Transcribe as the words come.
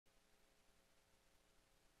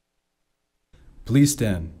Please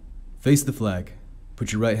stand. Face the flag.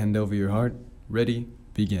 Put your right hand over your heart. Ready,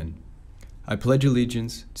 begin. I pledge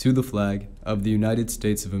allegiance to the flag of the United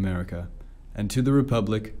States of America and to the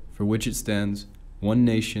republic for which it stands, one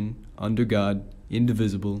nation, under God,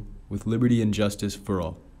 indivisible, with liberty and justice for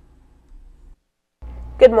all.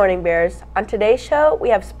 Good morning, Bears. On today's show, we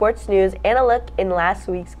have sports news and a look in last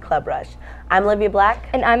week's Club Rush. I'm Olivia Black.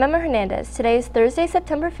 And I'm Emma Hernandez. Today is Thursday,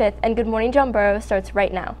 September 5th, and Good Morning John Burroughs starts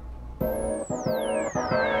right now.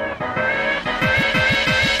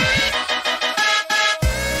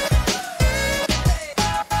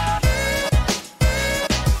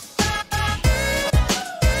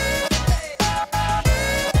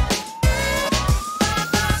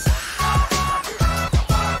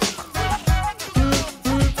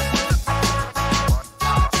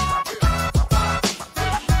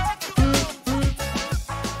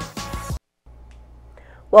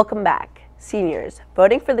 Welcome back. Seniors,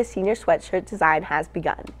 voting for the senior sweatshirt design has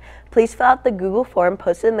begun. Please fill out the Google form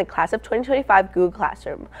posted in the Class of 2025 Google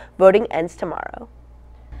Classroom. Voting ends tomorrow.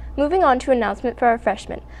 Moving on to an announcement for our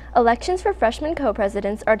freshmen. Elections for freshman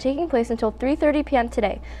co-presidents are taking place until 3:30 p.m.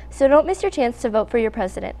 today, so don't miss your chance to vote for your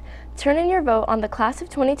president. Turn in your vote on the Class of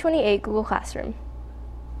 2028 Google Classroom.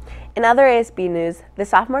 In other ASB news, the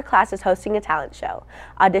sophomore class is hosting a talent show.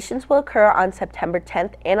 Auditions will occur on September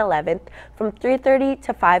 10th and 11th from 3:30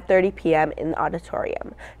 to 5:30 p.m. in the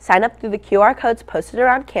auditorium. Sign up through the QR codes posted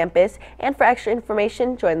around campus, and for extra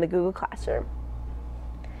information, join the Google Classroom.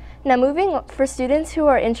 Now for students who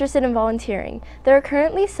are interested in volunteering, there are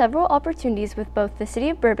currently several opportunities with both the City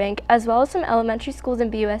of Burbank as well as some elementary schools in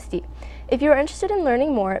BUSD. If you are interested in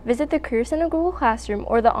learning more, visit the Career Center Google Classroom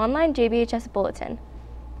or the online JBHS Bulletin.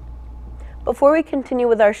 Before we continue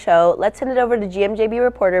with our show, let's send it over to Gmjb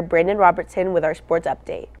reporter Brandon Robertson with our sports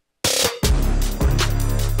update.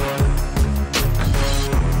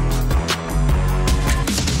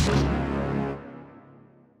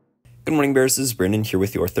 Good morning, Bears. This is Brandon here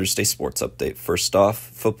with your Thursday sports update. First off,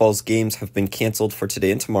 football's games have been canceled for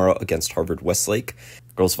today and tomorrow against Harvard Westlake.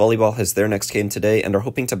 Girls volleyball has their next game today and are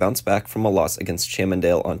hoping to bounce back from a loss against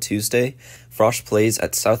Shamondale on Tuesday. Frosh plays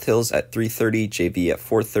at South Hills at 3:30, JV at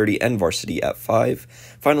 4:30, and varsity at 5.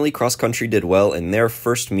 Finally, cross country did well in their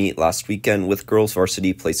first meet last weekend, with girls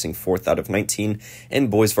varsity placing 4th out of 19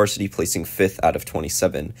 and boys varsity placing 5th out of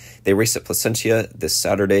 27. They race at Placentia this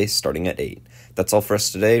Saturday starting at 8. That's all for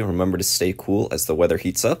us today. Remember to stay cool as the weather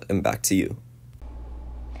heats up, and back to you.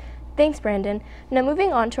 Thanks, Brandon. Now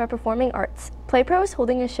moving on to our performing arts. PlayPro is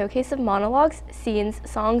holding a showcase of monologues, scenes,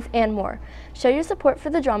 songs, and more. Show your support for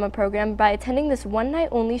the drama program by attending this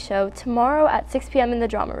one-night-only show tomorrow at 6 p.m. in the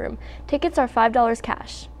drama room. Tickets are $5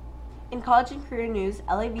 cash. In college and career news,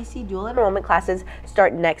 LAVC dual enrollment classes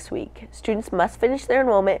start next week. Students must finish their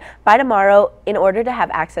enrollment by tomorrow in order to have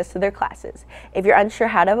access to their classes. If you're unsure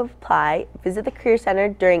how to apply, visit the Career Center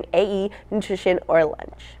during AE, nutrition, or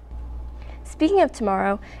lunch. Speaking of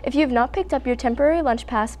tomorrow, if you have not picked up your temporary lunch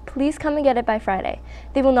pass, please come and get it by Friday.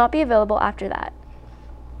 They will not be available after that.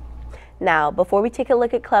 Now, before we take a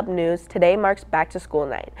look at club news, today marks back to school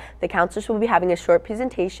night. The counselors will be having a short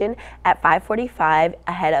presentation at 5:45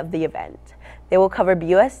 ahead of the event. They will cover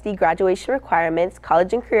BUSD graduation requirements,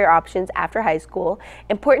 college and career options after high school,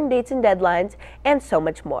 important dates and deadlines, and so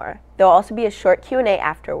much more. There will also be a short Q&A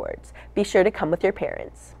afterwards. Be sure to come with your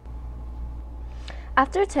parents.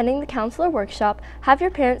 After attending the counselor workshop, have your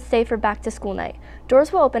parents stay for back to school night.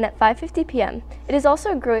 Doors will open at 5:50 p.m. It is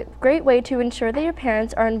also a great way to ensure that your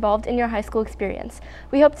parents are involved in your high school experience.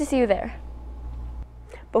 We hope to see you there.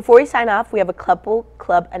 Before we sign off, we have a couple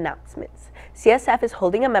club announcements. CSF is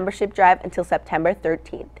holding a membership drive until September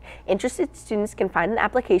 13th. Interested students can find an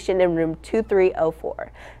application in room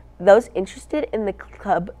 2304. Those interested in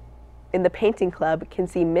the painting club can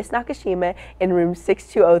see Miss Nakashima in room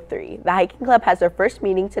 6203. The hiking club has their first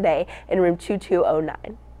meeting today in room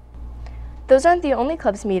 2209. Those aren't the only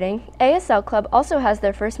clubs meeting. ASL Club also has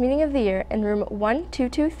their first meeting of the year in room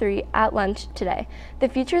 1223 at lunch today. The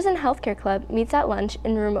Futures in Healthcare Club meets at lunch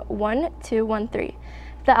in room 1213.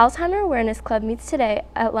 The Alzheimer Awareness Club meets today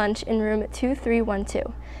at lunch in room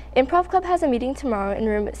 2312. Improv Club has a meeting tomorrow in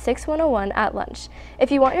room 6101 at lunch.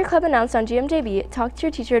 If you want your club announced on Gmjb, talk to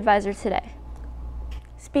your teacher advisor today.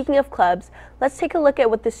 Speaking of clubs, let's take a look at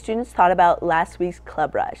what the students thought about last week's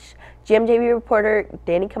Club Rush. Gmjb reporter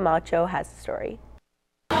Danny Camacho has the story.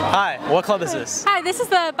 Hi, what club is this? Hi, this is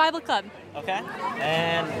the Bible Club. Okay,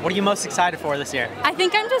 and what are you most excited for this year? I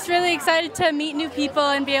think I'm just really excited to meet new people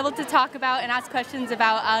and be able to talk about and ask questions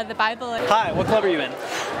about the Bible. Hi, what club are you in?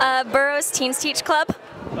 Burroughs Teens Teach Club.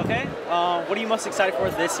 Okay. What are you most excited for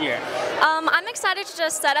this year? I'm excited to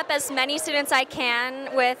just set up as many students I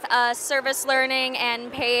can with service learning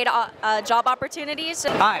and paid job opportunities.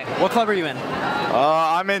 Hi. What club are you in?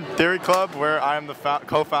 I'm in Theory Club, where I'm the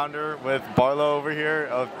co-founder with Barlow over here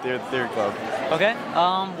of Theory Club. Okay.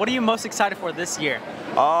 What are you most excited for this year?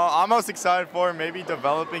 I'm most excited for maybe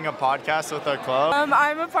developing a podcast with our club.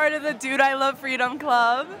 I'm a part of the Dude I Love Freedom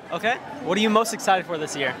Club. Okay. What are you most excited for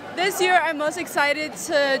this year? This year I'm most excited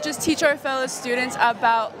to just teach our fellow students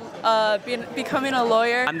about becoming a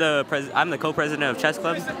lawyer. I'm the co-president of Chess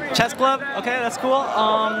Club. Chess Club? Okay, that's cool.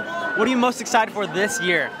 What are you most excited for this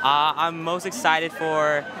year? I'm most excited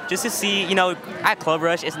for just to see, at Club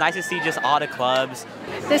Rush, it's nice to see just all the clubs.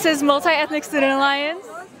 This is Multi-Ethnic Student Alliance.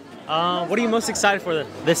 What are you most excited for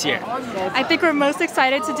this year? I think we're most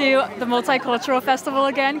excited to do the Multicultural Festival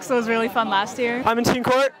again because it was really fun last year. I'm in Teen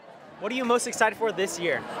Court. What are you most excited for this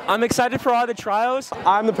year? I'm excited for all the trials.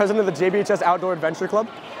 I'm the president of the JBHS Outdoor Adventure Club.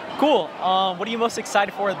 Cool. What are you most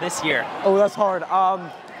excited for this year? Oh, that's hard.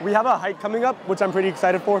 We have a hike coming up, which I'm pretty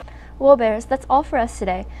excited for. Well, Bears, that's all for us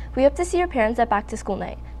today. We hope to see your parents at Back to School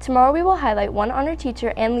Night. Tomorrow we will highlight one honored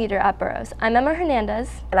teacher and leader at Burroughs. I'm Emma Hernandez.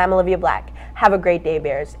 And I'm Olivia Black. Have a great day,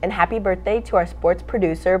 Bears, and happy birthday to our sports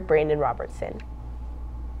producer, Brandon Robertson.